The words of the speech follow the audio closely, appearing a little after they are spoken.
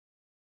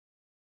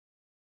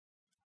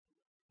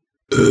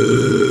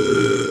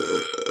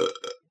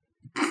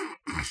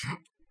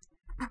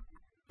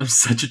I'm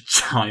such a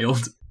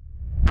child.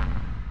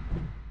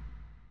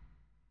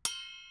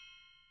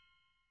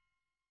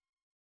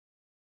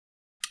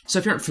 So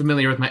if you aren't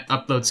familiar with my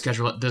upload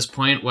schedule at this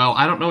point, well,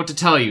 I don't know what to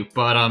tell you,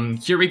 but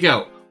here we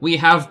go. We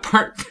have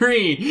part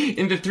 3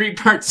 in the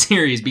 3-part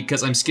series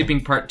because I'm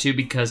skipping part 2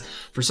 because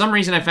for some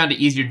reason I found it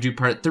easier to do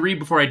part 3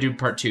 before I do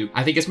part 2.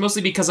 I think it's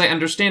mostly because I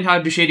understand how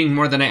to do shading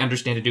more than I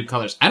understand to do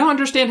colors. I don't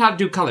understand how to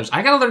do colors.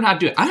 I gotta learn how to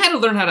do it. I had to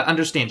learn how to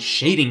understand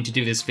shading to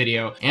do this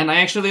video, and I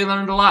actually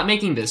learned a lot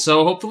making this,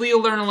 so hopefully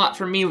you'll learn a lot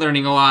from me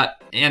learning a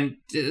lot, and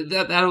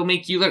that'll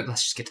make you learn.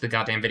 Let's just get to the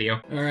goddamn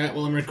video. Alright,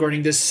 well I'm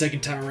recording this second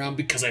time around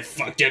because I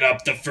fucked it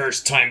up the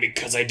first time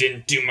because I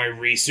didn't do my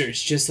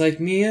research, just like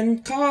me in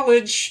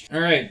college.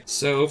 Alright.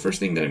 So first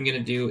thing that I'm going to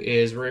do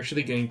is we're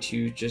actually going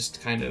to just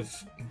kind of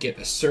get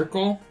a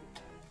circle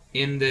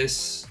in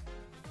this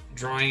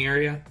drawing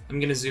area. I'm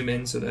going to zoom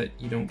in so that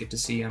you don't get to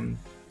see oh,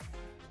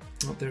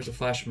 there's a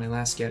flash of my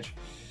last sketch.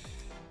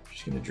 I'm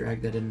just going to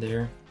drag that in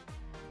there.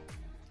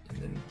 And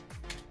then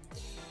I'm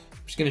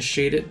just going to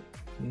shade it,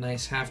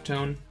 nice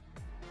halftone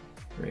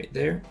right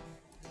there.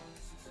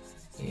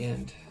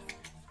 And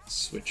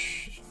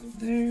switch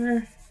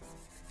there.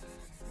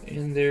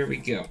 And there we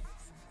go.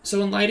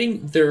 So in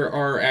lighting, there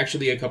are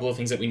actually a couple of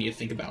things that we need to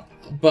think about.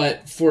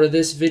 But for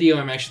this video,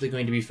 I'm actually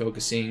going to be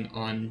focusing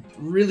on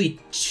really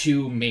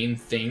 2 main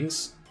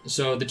things.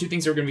 So the 2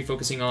 things that we're going to be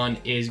focusing on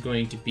is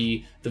going to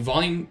be the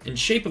volume and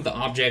shape of the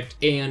object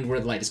and where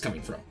the light is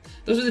coming from.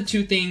 Those are the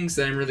 2 things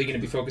that I'm really going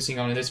to be focusing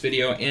on in this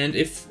video, and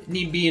if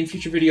need be in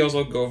future videos,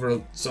 I'll go over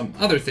some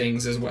other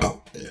things as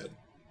well.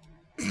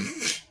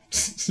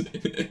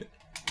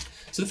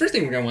 So the first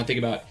thing we're going to want to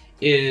think about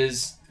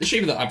is the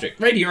shape of the object.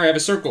 Right here I have a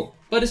circle,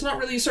 but it's not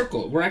really a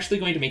circle. We're actually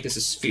going to make this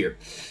a sphere.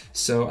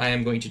 So I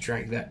am going to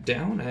drag that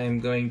down. I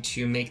am going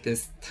to make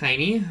this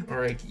tiny,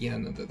 yeah,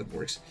 no, that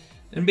works.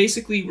 And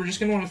basically we're just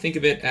going to want to think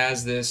of it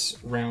as this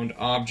round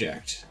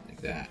object,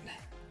 like that.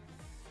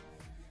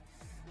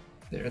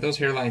 There, those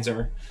hairlines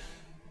are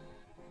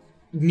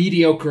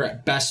mediocre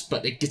at best,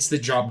 but it gets the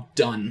job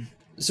done.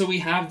 So we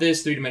have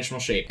this 3-dimensional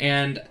shape,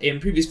 and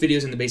in previous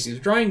videos in the basics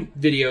of drawing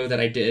video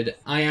that I did,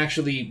 I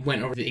actually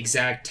went over the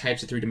exact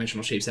types of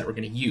 3-dimensional shapes that we're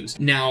going to use.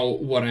 Now,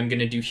 what I'm going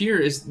to do here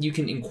is you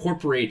can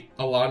incorporate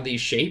a lot of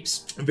these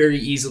shapes very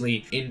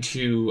easily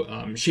into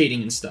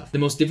shading and stuff. The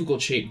most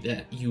difficult shape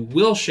that you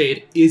will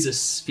shade is a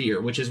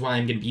sphere, which is why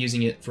I'm going to be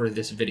using it for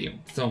this video.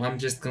 So I'm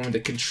just going to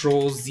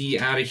Control-Z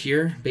out of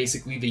here,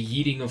 basically the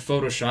yeeting of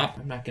Photoshop.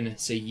 I'm not going to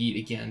say yeet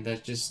again,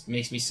 that just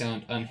makes me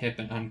sound unhip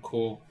and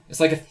uncool. It's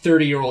like a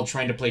 30-year-old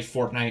trying to play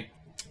Fortnite.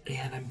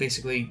 And I'm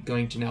basically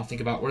going to now think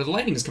about where the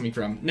lighting is coming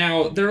from.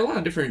 Now, there are a lot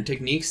of different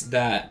techniques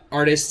that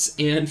artists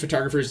and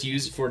photographers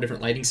use for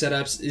different lighting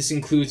setups. This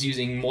includes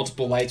using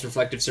multiple lights,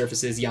 reflective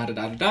surfaces, yada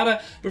yada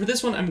yada. But for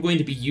this one, I'm going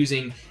to be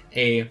using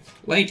a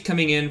light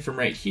coming in from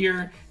right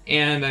here,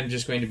 and I'm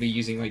just going to be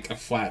using like a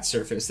flat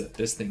surface that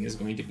this thing is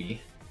going to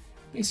be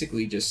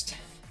basically just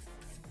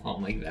all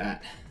like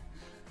that.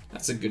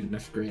 That's a good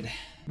enough grid.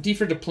 D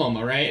for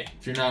diploma, right?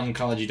 If you're not in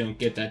college, you don't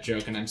get that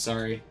joke, and I'm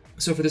sorry.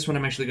 So for this one,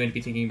 I'm actually going to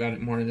be thinking about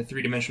it more in the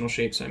 3-dimensional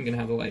shape, so I'm going to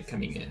have the light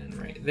coming in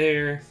right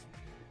there,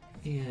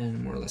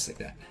 and more or less like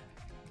that.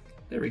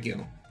 There we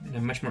go. And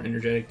I'm much more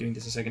energetic doing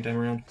this a second time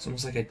around. It's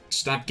almost like I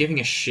stopped giving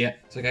a shit.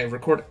 It's like I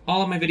record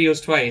all of my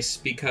videos twice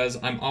because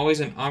I'm always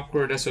an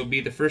awkward SOB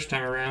the first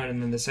time around,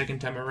 and then the second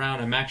time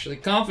around, I'm actually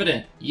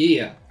confident.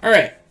 Yeah. All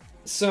right.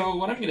 So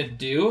what I'm going to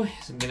do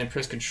is I'm going to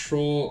press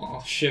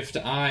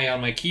Control-Shift-I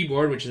on my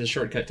keyboard, which is a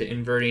shortcut to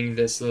inverting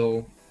this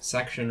little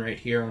section right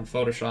here on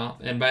Photoshop.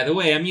 And by the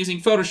way, I'm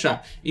using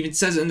Photoshop. It even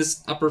says it in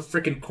this upper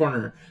frickin'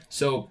 corner.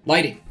 So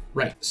lighting,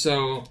 right.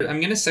 So I'm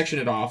going to section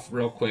it off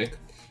real quick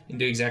and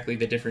do exactly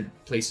the different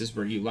places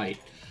where you light.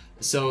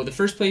 So the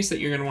first place that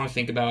you're going to want to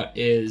think about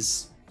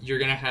is you're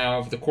going to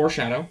have the core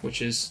shadow,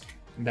 which is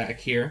back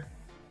here,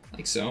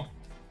 like so.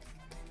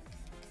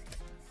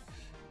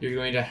 You're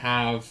going to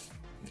have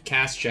the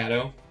cast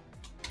shadow,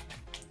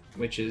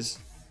 which is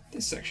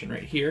this section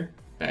right here,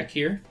 back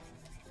here.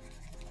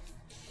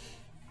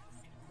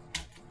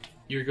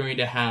 You're going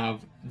to have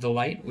the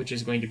light, which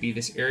is going to be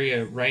this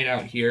area right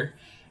out here.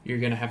 You're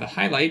going to have the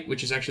highlight,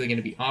 which is actually going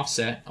to be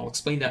offset. I'll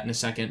explain that in a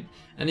second.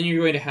 And then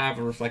you're going to have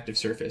a reflective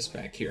surface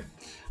back here.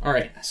 All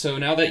right, so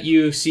now that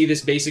you see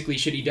this basically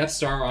shitty Death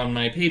Star on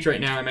my page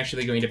right now, I'm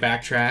actually going to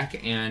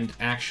backtrack and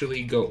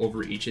actually go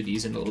over each of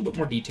these in a little bit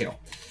more detail.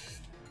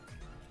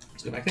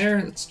 Let's go back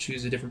there, let's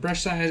choose a different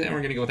brush size, and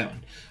we're gonna go with that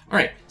one. All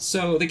right,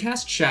 so the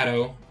cast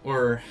shadow,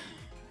 or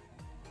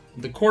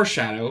the core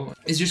shadow,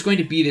 is just going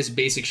to be this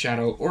basic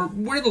shadow, or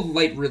where the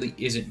light really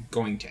isn't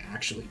going to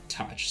actually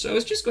touch. So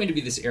it's just going to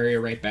be this area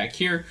right back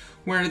here,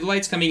 where the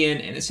light's coming in,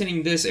 and it's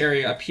hitting this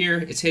area up here,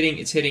 it's hitting,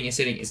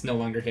 it's no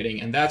longer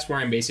hitting, and that's where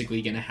I'm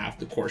basically gonna have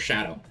the core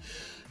shadow.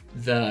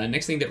 The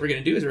next thing that we're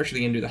gonna do is we're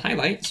actually gonna do the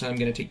highlight, so I'm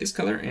gonna take this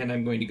color, and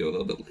I'm going to go a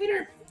little bit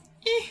lighter,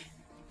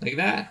 like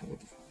that. What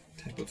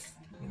type of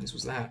noise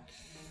was that?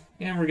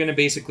 And we're gonna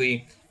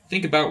basically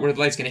think about where the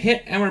light's going to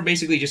hit, and we're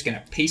basically just going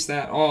to paste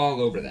that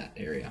all over that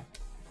area,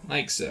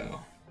 like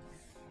so.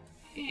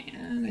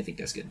 And I think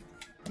that's good.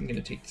 I'm going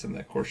to take some of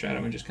that core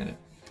shadow and just kind of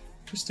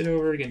twist it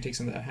over. Going to take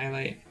some of that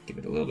highlight, give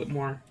it a little bit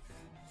more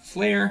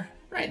flare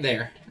right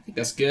there. I think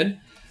that's good.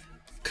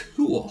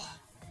 Cool.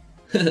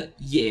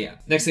 Yeah.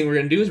 Next thing we're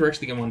going to do is we're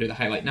actually going to want to do the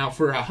highlight. Now,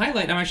 for a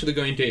highlight, I'm actually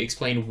going to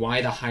explain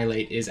why the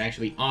highlight is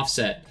actually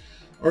offset.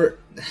 Or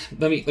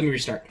let me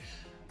restart.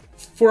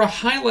 For a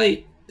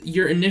highlight,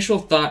 your initial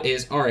thought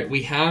is, all right,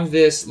 we have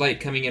this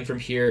light coming in from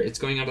here. It's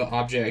going onto the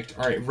object.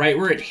 All right, right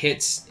where it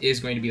hits is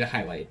going to be the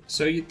highlight.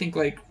 So you'd think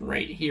like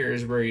right here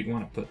is where you'd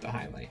want to put the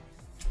highlight.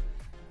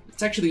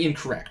 It's actually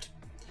incorrect.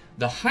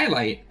 The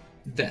highlight,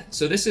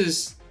 so this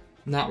is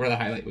not where the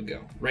highlight would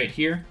go. Right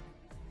here,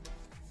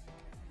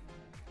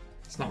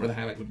 it's not where the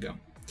highlight would go.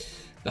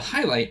 The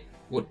highlight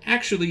would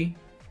actually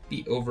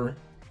be over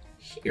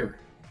here,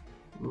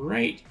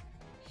 right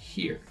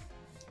here.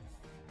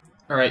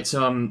 All right,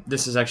 so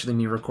this is actually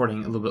me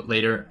recording a little bit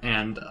later,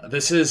 and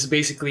this is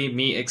basically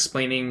me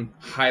explaining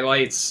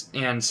highlights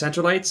and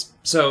center lights.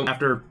 So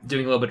after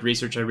doing a little bit of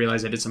research, I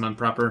realized I did some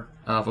improper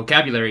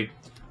vocabulary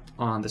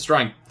on this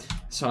drawing.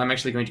 So I'm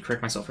actually going to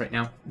correct myself right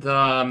now.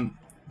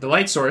 The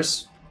light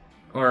source,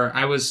 or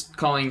I was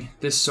calling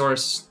this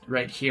source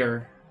right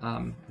here,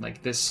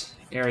 like this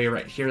area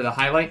right here, the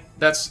highlight.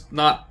 That's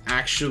not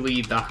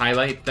actually the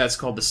highlight, that's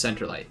called the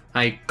center light.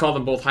 I call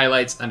them both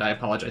highlights, and I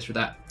apologize for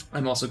that.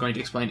 I'm also going to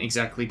explain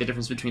exactly the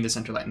difference between the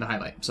center light and the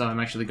highlight. So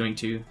I'm actually going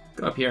to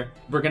go up here.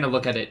 We're going to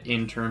look at it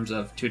in terms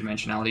of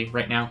two-dimensionality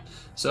right now.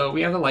 So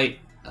we have the light,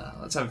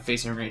 let's have it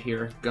facing right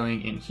here,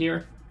 going in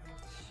here.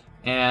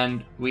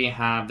 And we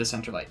have the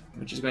center light,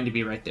 which is going to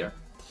be right there.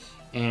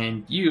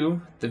 And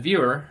you, the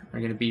viewer, are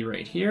going to be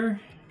right here,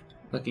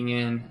 looking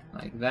in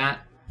like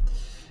that.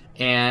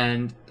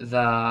 And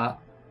the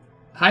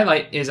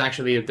highlight is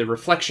actually the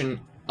reflection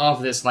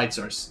of this light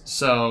source.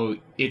 So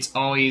it's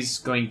always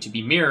going to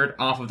be mirrored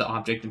off of the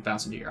object and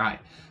bounce into your eye.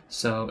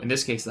 So in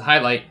this case, the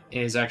highlight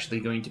is actually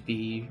going to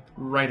be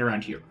right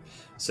around here.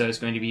 So it's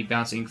going to be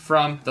bouncing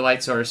from the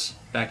light source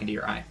back into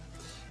your eye.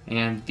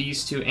 And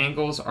these two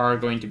angles are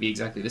going to be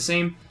exactly the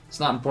same. It's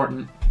not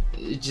important.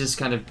 It's just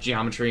kind of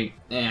geometry.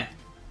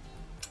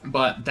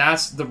 But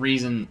that's the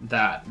reason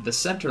that the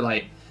center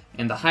light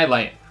and the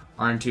highlight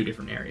are in two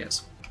different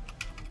areas.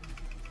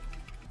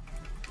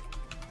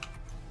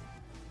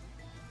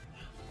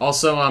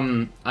 Also,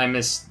 I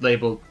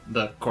mislabeled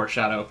the core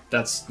shadow.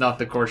 That's not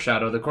the core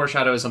shadow. The core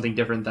shadow is something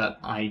different that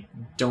I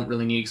don't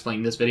really need to explain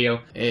in this video.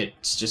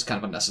 It's just kind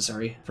of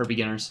unnecessary for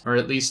beginners. Or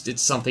at least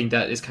it's something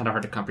that is kind of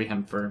hard to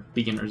comprehend for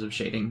beginners of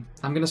shading.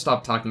 I'm gonna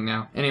stop talking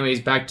now.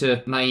 Anyways, back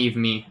to naive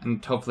me,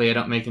 and hopefully I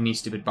don't make any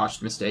stupid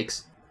botched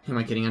mistakes. Who am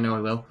I kidding? I know I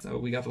will. So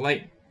we got the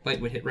light.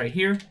 Light would hit right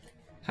here.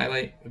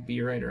 Highlight would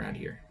be right around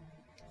here.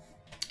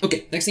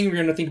 Okay, next thing we're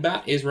going to think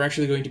about is we're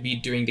actually going to be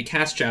doing the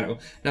cast shadow.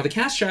 Now the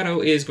cast shadow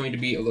is going to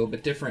be a little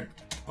bit different,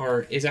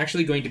 or is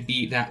actually going to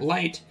be that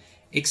light,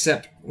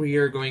 except we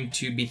are going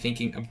to be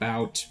thinking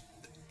about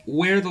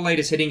where the light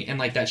is hitting and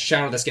like that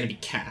shadow that's going to be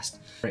cast.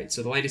 Right,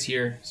 so the light is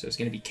here, so it's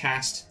going to be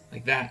cast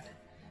like that.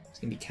 It's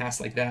going to be cast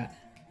like that.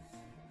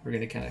 We're going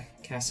to kind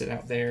of cast it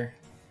out there.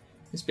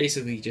 It's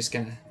basically just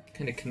going to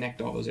kind of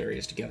connect all those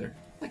areas together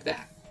like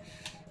that.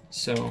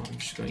 So I'm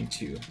just going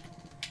to,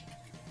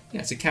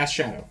 yeah, it's a cast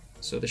shadow.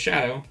 So the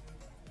shadow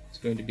is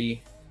going to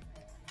be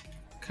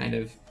kind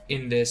of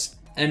in this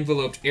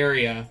enveloped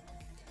area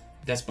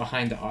that's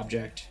behind the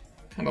object,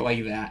 kind of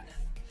like that.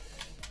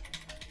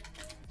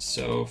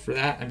 So for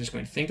that, I'm just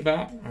going to think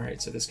about, all right,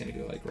 so this is going to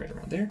go like right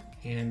around there.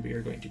 And we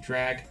are going to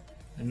drag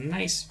a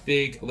nice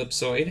big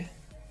ellipsoid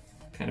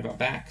kind of out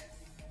back.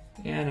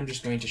 And I'm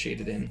just going to shade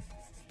it in.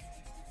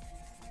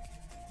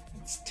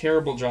 It's a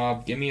terrible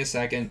job. Give me a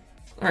second.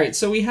 All right,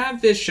 so we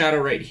have this shadow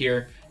right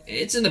here.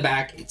 It's in the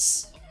back.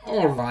 It's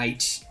all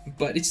right,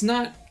 but it's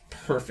not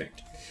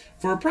perfect.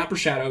 For a proper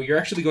shadow, you're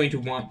actually going to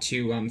want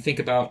to think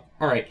about,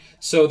 all right,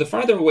 so the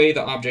farther away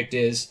the object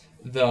is,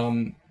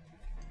 the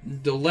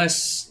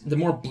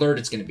more blurred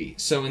it's going to be.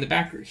 So in the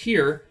back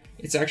here,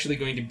 it's actually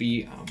going to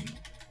be,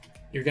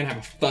 you're going to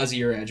have a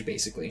fuzzier edge,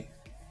 basically.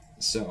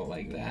 So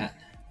like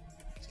that.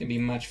 It's going to be a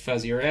much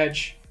fuzzier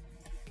edge,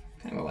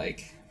 kind of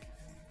like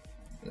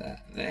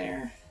that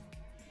there.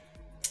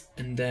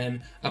 And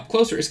then up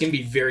closer, it's going to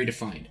be very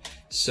defined.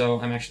 So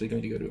I'm actually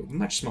going to go to a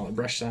much smaller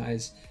brush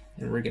size,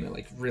 and we're going to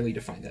like really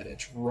define that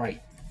edge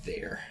right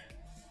there,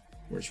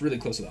 where it's really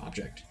close to the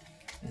object.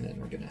 And then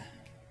we're going to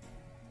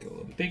go a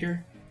little bit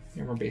bigger,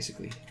 and we're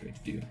basically going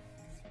to do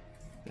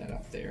that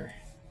up there.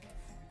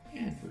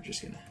 And we're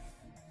just going to,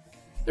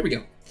 there we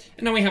go.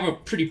 And now we have a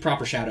pretty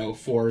proper shadow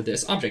for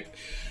this object.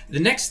 The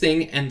next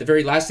thing, and the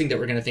very last thing that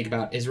we're going to think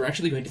about, is we're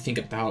actually going to think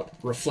about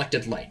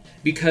reflected light.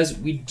 Because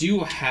we do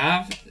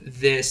have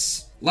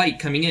this light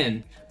coming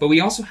in, but we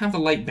also have the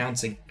light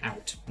bouncing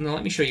out. Now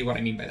let me show you what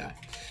I mean by that.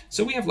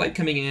 So we have light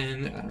coming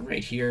in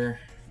right here,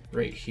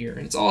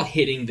 and it's all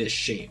hitting this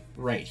shape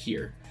right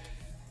here.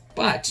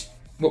 But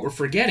what we're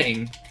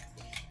forgetting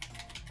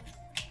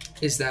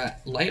is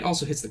that light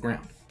also hits the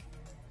ground.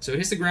 So it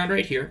hits the ground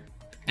right here,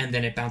 and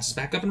then it bounces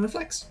back up and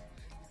reflects.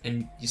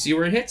 And you see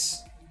where it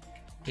hits?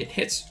 It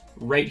hits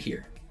right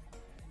here.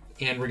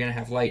 And we're gonna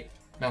have light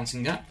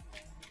bouncing up.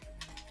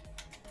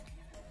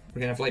 We're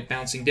gonna have light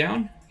bouncing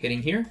down,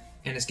 hitting here,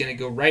 and it's gonna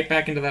go right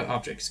back into that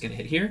object. It's gonna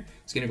hit here,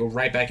 it's gonna go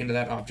right back into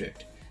that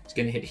object. It's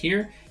gonna hit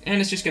here,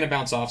 and it's just gonna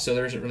bounce off, so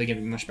there isn't really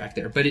gonna be much back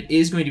there. But it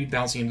is going to be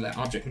bouncing into that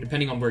object, and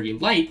depending on where you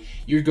light,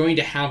 you're going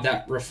to have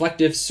that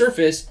reflective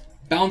surface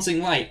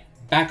bouncing light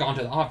back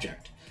onto the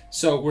object.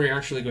 So we're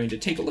actually going to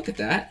take a look at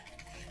that,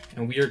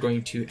 and we are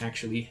going to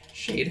actually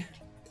shade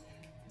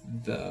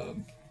our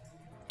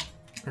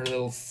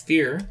little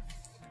sphere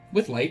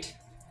with light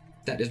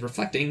that is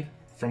reflecting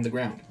from the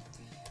ground.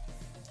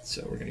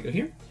 So we're gonna go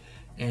here,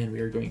 and we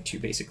are going to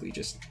basically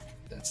just,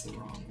 that's the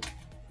wrong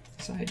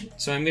side.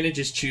 So I'm gonna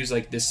just choose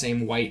like this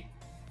same white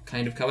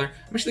kind of color.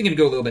 I'm actually gonna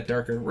go a little bit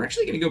darker. We're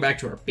actually gonna go back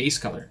to our base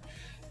color,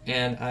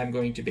 and I'm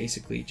going to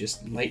basically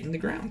just lighten the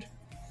ground,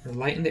 or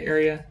lighten the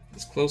area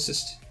that's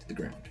closest to the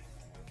ground.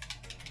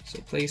 So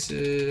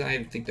places,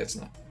 I think that's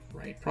not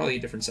right, probably a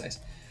different size.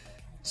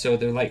 So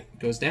the light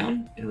goes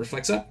down and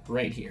reflects up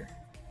right here.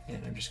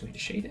 And I'm just going to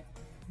shade it,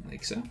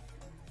 like so.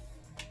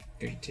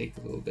 Going to take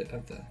a little bit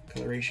of the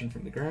coloration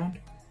from the ground,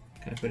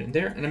 kind of put it in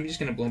there, and I'm just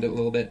going to blend it a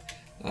little bit.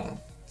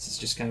 This is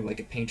just kind of like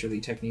a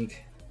painterly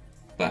technique.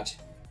 But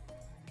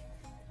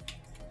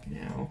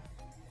now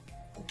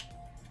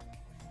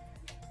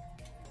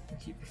we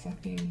keep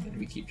reflecting, and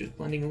we keep just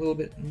blending a little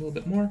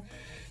bit more.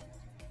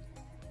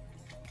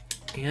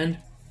 And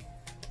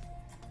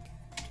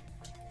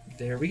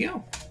there we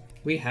go.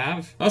 We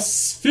have a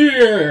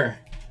sphere!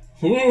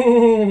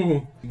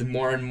 Woo! The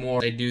more and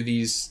more I do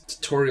these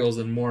tutorials,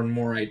 the more and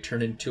more I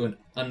turn into an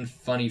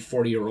unfunny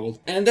 40-year-old.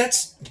 And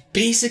that's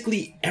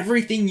basically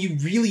everything you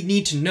really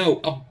need to know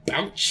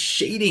about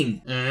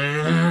shading.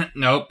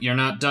 Nope, you're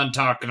not done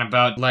talking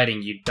about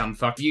lighting, you dumb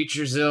fuck.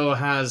 Future Zill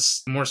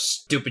has more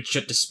stupid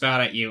shit to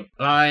spout at you.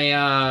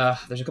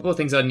 There's a couple of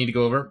things I need to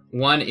go over.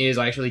 One is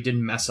I actually did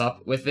mess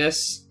up with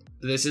this.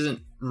 This isn't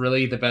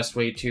really the best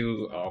way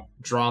to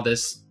draw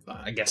this,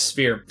 I guess,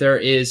 sphere. There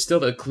is still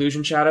the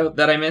occlusion shadow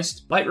that I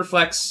missed. Light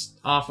reflects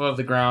off of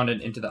the ground and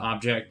into the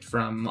object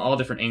from all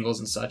different angles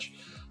and such,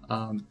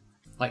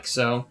 like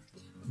so.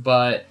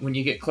 But when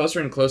you get closer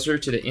and closer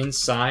to the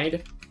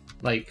inside,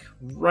 like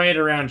right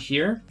around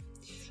here,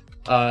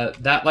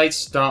 that light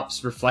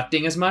stops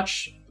reflecting as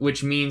much,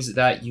 which means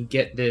that you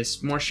get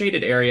this more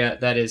shaded area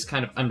that is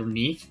kind of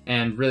underneath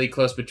and really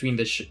close between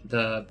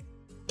the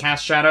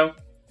cast shadow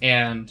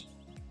and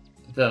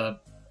the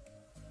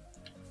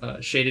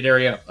shaded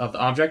area of the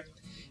object,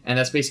 and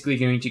that's basically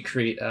going to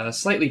create a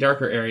slightly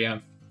darker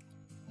area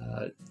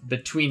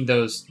between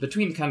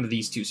kind of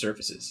these two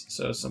surfaces.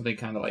 So something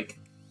kind of like,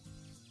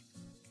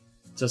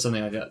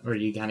 something like that, where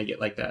you kind of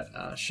get like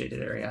that shaded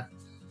area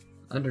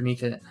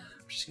underneath it.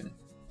 I'm just gonna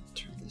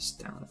turn this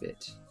down a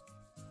bit,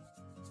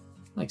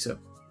 like so.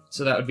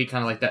 So that would be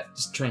kind of like that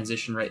just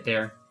transition right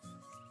there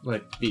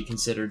would be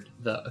considered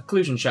the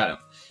occlusion shadow.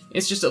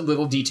 It's just a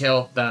little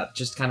detail that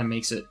just kind of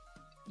makes it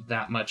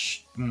that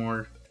much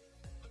more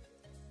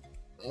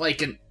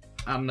like an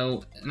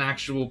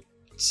actual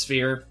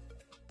sphere.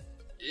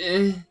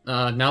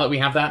 Now that we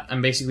have that,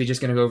 I'm basically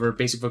just going to go over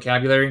basic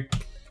vocabulary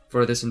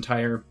for this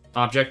entire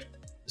object.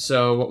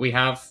 So what we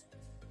have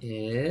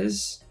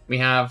is, we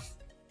have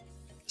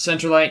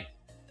center light,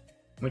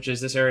 which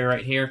is this area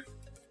right here.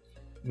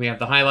 We have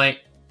the highlight.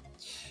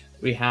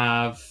 We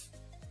have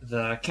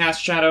the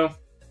cast shadow,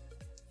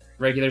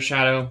 regular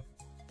shadow,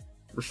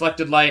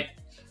 reflected light.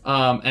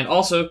 And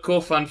also,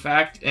 cool fun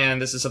fact, and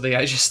this is something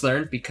I just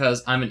learned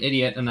because I'm an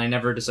idiot and I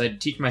never decided to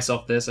teach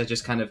myself this, I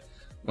just kind of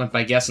went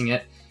by guessing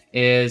it,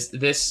 is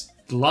this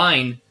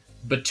line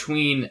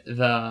between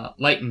the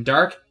light and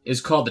dark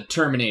is called the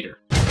terminator.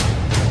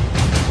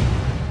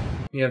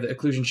 We have the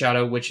occlusion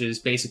shadow, which is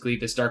basically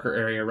this darker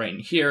area right in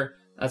here.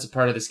 That's a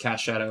part of this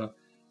cast shadow,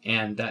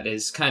 and that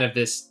is kind of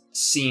this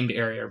seamed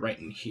area right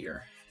in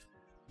here.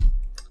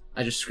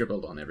 I just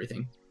scribbled on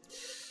everything.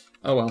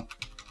 Oh well.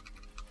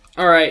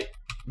 Alright.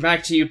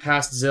 Back to you,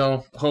 Past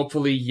Zill.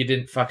 Hopefully you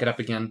didn't fuck it up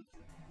again.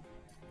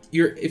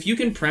 If you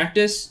can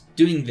practice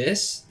doing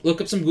this,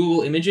 look up some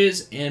Google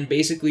images and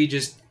basically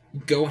just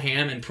go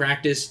ham and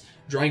practice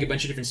drawing a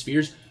bunch of different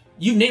spheres,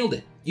 you've nailed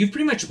it. You've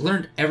pretty much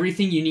learned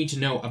everything you need to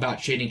know about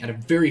shading at a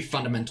very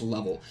fundamental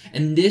level.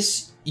 And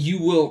this,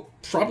 you will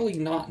probably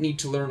not need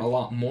to learn a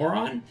lot more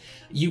on.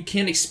 You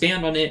can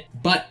expand on it,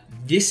 but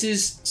this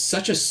is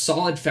such a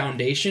solid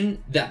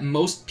foundation that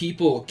most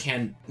people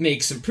can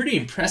make some pretty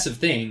impressive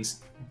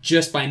things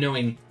just by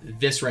knowing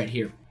this right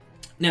here.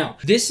 Now,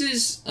 this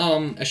is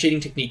a shading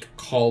technique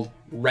called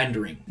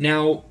rendering.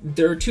 Now,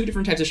 there are two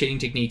different types of shading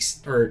techniques,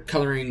 or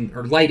coloring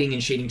or lighting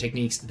and shading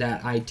techniques,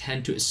 that I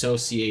tend to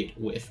associate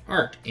with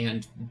art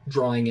and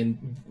drawing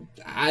and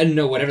I don't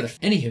know, whatever the...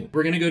 Anywho,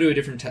 we're going to go to a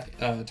different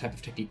type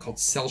of technique called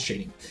cell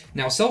shading.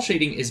 Now, cell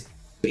shading is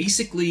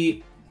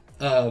basically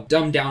a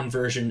dumbed down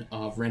version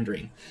of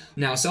rendering.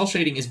 Now, cell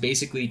shading is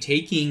basically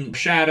taking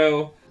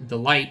shadow, the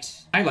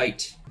light,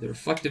 highlight, the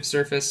reflective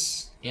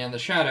surface, and the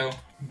shadow,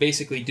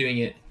 basically doing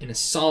it in a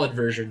solid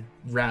version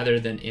rather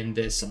than in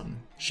this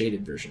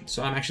shaded version.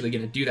 So I'm actually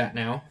going to do that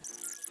now.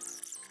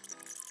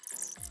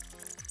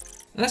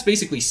 And that's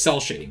basically cell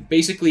shading.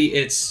 Basically,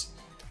 it's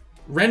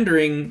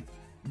rendering,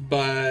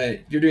 but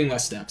you're doing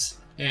less steps,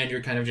 and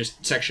you're kind of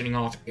just sectioning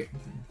off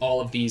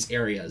all of these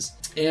areas.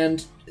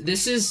 And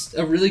this is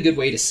a really good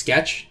way to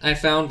sketch. I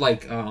found,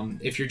 like,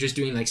 if you're just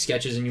doing like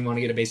sketches and you want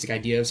to get a basic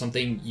idea of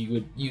something, you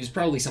would use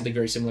probably something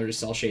very similar to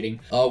cell shading.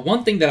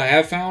 One thing that I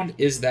have found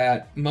is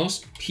that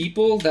most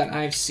people that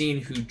I've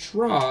seen who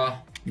draw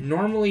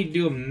normally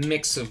do a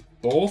mix of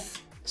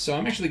both. So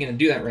I'm actually going to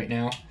do that right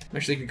now. I'm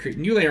actually going to create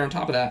a new layer on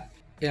top of that.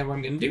 And what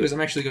I'm going to do is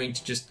I'm actually going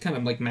to just kind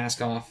of like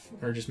mask off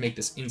or just make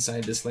this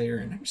inside this layer,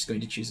 and I'm just going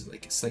to choose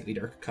like a slightly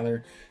darker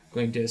color. I'm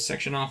going to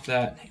section off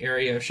that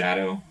area of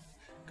shadow,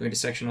 going to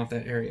section off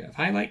that area of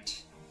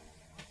highlight,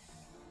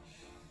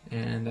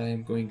 and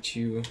I'm going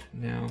to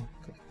now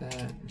click that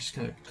and just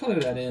kind of color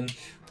that in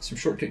with some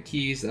shortcut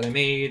keys that I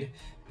made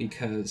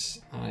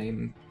because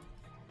I'm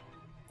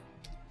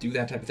do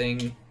that type of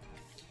thing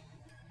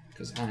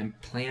because I'm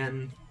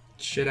plan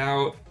shit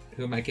out.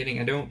 Who am I kidding?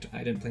 I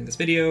didn't plan this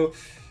video.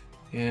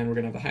 And we're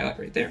going to have the highlight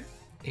right there.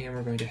 And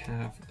we're going to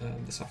have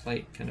the soft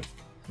light kind of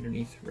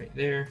underneath right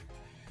there.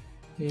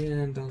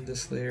 And on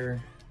this layer,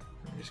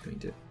 I'm just going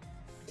to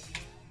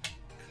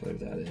color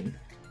that in.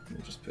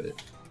 We'll just put it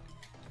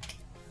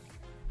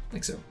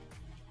like so.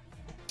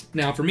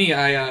 Now for me,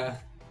 I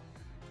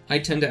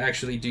tend to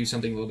actually do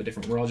something a little bit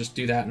different where I'll just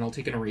do that and I'll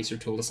take an eraser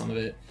tool to some of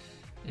it.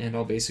 And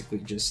I'll basically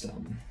just,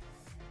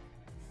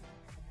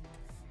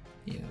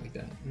 yeah, like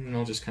that. And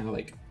I'll just kind of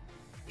like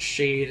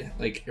shade,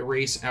 like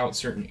erase out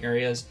certain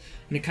areas,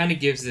 and it kind of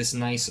gives this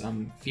nice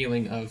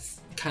feeling of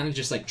kind of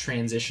just like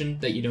transition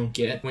that you don't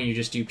get when you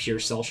just do pure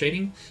cell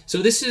shading.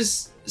 So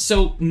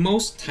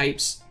most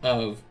types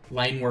of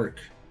line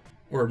work,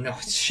 or no,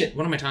 shit,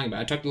 what am I talking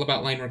about? I talked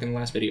about line work in the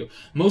last video.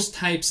 Most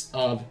types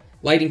of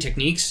lighting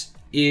techniques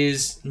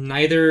is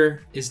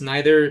neither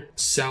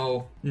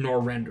cell nor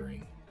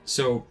rendering.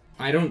 So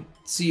I don't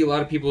see a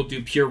lot of people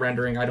do pure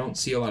rendering. I don't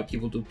see a lot of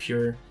people do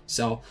pure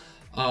cell.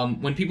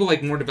 When people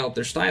like Mohr develop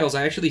their styles,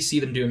 I actually see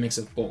them do a mix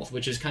of both,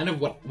 which is kind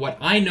of what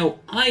I know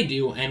I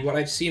do and what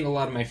I've seen a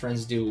lot of my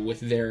friends do with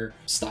their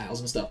styles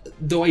and stuff.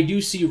 Though I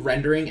do see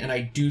rendering and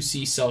I do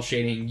see cell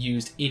shading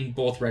used in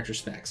both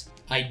retrospects.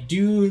 I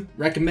do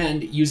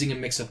recommend using a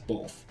mix of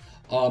both.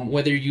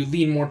 Whether you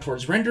lean more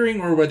towards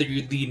rendering or whether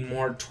you lean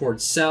more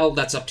towards cell,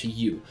 that's up to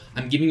you.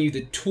 I'm giving you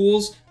the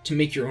tools to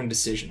make your own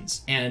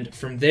decisions. And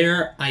from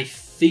there, I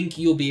think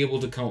you'll be able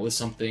to come up with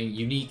something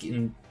unique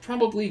and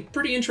probably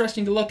pretty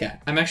interesting to look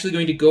at. I'm actually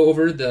going to go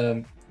over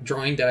the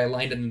drawing that I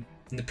lined in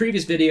the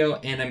previous video,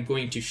 and I'm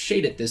going to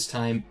shade it this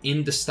time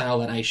in the style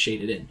that I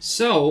shaded in.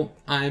 So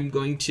I'm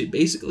going to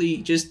basically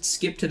just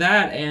skip to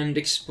that and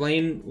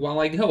explain while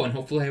I go, and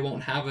hopefully I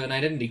won't have an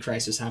identity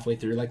crisis halfway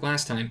through like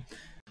last time.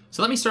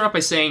 So let me start off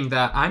by saying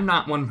that I'm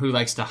not one who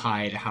likes to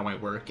hide how I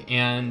work,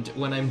 and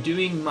when I'm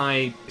doing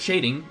my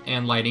shading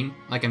and lighting,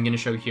 like I'm going to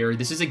show here,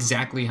 this is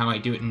exactly how I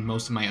do it in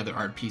most of my other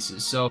art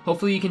pieces. So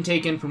hopefully you can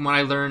take in from what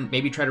I learned,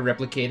 maybe try to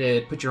replicate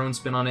it, put your own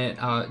spin on it,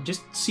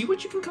 just see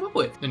what you can come up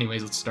with.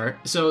 Anyways, let's start.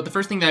 So the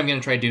first thing that I'm going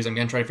to try to do is I'm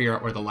going to try to figure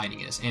out where the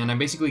lighting is, and I'm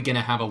basically going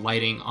to have a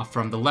lighting off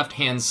from the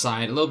left-hand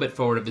side, a little bit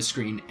forward of the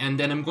screen, and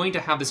then I'm going to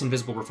have this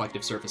invisible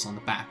reflective surface on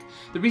the back.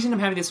 The reason I'm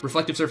having this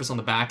reflective surface on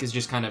the back is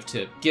just kind of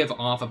to give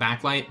off a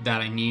backlight that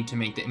I need to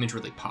make the image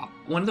really pop.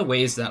 One of the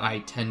ways that I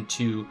tend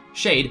to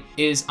shade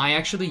is I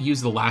actually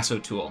use the lasso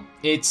tool.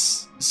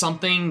 It's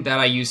something that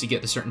I use to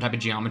get the certain type of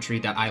geometry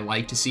that I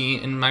like to see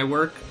in my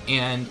work,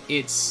 and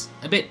it's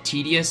a bit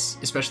tedious,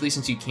 especially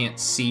since you can't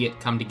see it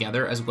come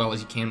together as well as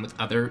you can with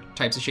other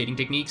types of shading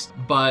techniques.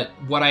 But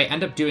what I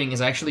end up doing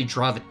is I actually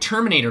draw the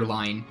Terminator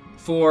line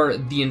for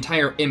the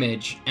entire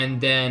image,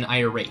 and then I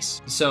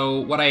erase.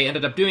 So what I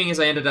ended up doing is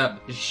I ended up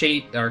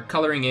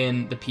coloring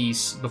in the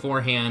piece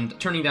beforehand,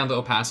 turning down the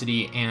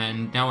opacity,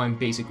 and now I'm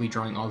basically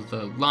drawing all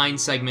the line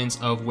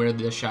segments of where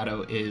the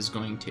shadow is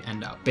going to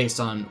end up based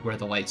on where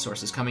the light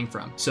source is coming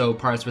from. So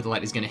parts where the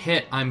light is going to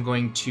hit, I'm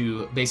going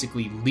to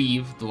basically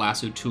leave the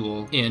lasso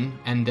tool in,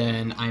 and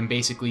then I'm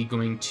basically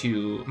going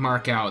to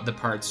mark out the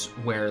parts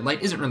where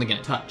light isn't really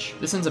going to touch.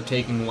 This ends up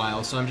taking a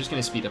while, so I'm just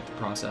going to speed up the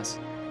process.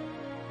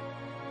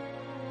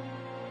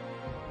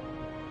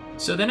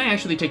 So then I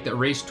actually take the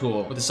erase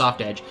tool with a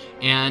soft edge,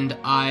 and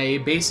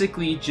I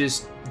basically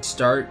just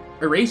start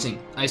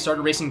erasing. I start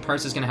erasing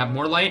parts that's going to have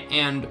more light,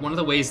 and one of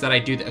the ways that I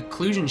do the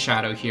occlusion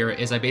shadow here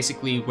is I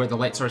basically, where the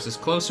light source is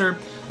closer,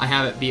 I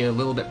have it be a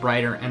little bit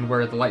brighter, and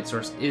where the light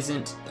source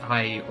isn't,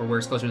 or where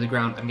it's closer to the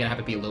ground, I'm going to have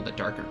it be a little bit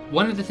darker.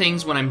 One of the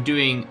things when I'm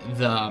doing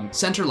the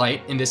center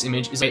light in this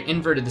image is I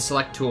inverted the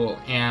select tool,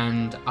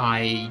 and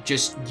I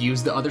just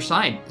use the other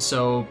side.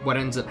 So what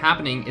ends up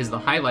happening is the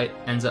highlight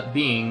ends up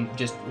being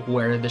just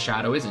where the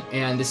shadow isn't.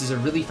 And this is a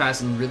really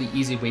fast and really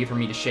easy way for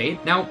me to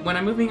shade. Now, when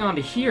I'm moving on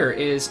to here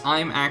is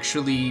I'm actually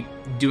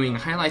doing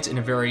highlights in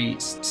a very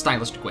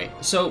stylistic way.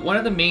 So one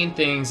of the main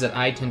things that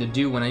I tend to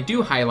do when I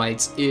do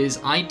highlights is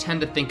I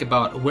tend to think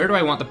about where do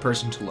I want the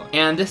person to look.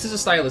 And this is a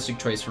stylistic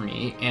choice for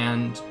me,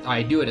 and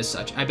I do it as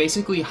such. I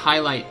basically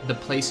highlight the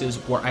places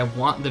where I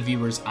want the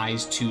viewer's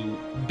eyes to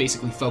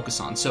basically focus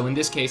on. So in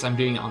this case, I'm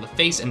doing it on the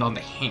face and on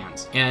the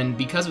hands. And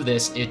because of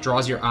this, it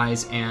draws your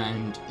eyes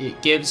and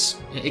it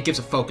gives a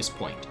focus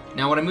point.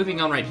 Now what I'm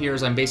moving on right here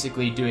is I'm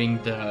basically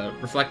doing the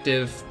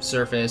reflective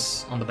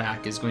surface on the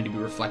back is going to be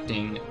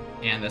reflecting,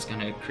 and that's going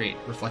to create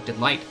reflected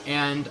light.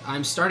 And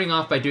I'm starting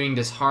off by doing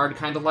this hard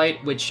kind of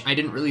light, which I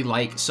didn't really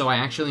like, so I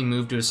actually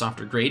moved to a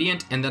softer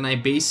gradient, and then I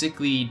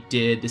basically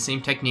did the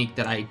same technique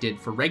that I did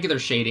for regular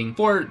shading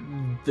for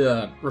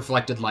the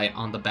reflected light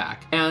on the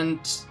back. And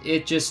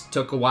it just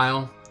took a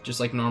while. Just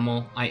like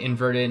normal, I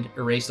inverted,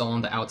 erased all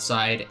on the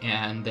outside,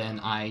 and then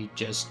I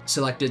just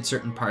selected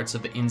certain parts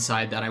of the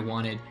inside that I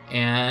wanted,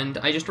 and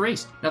I just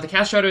erased. Now the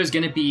cast shadow is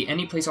going to be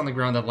any place on the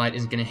ground that light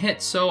isn't going to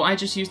hit, so I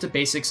just used a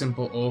basic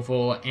simple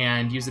oval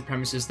and used the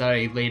premises that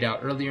I laid out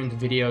earlier in the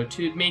video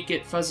to make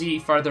it fuzzy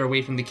farther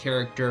away from the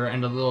character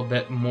and a little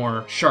bit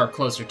more sharp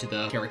closer to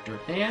the character.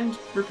 And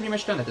we're pretty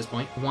much done at this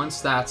point.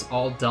 Once that's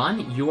all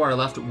done, you are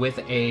left with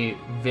a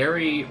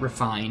very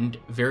refined,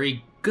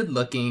 very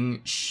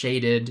good-looking,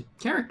 shaded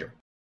character.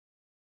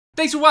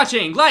 Thanks for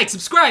watching! Like,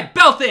 subscribe,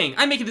 bell thing!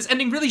 I'm making this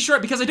ending really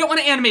short because I don't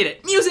want to animate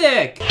it.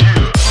 Music!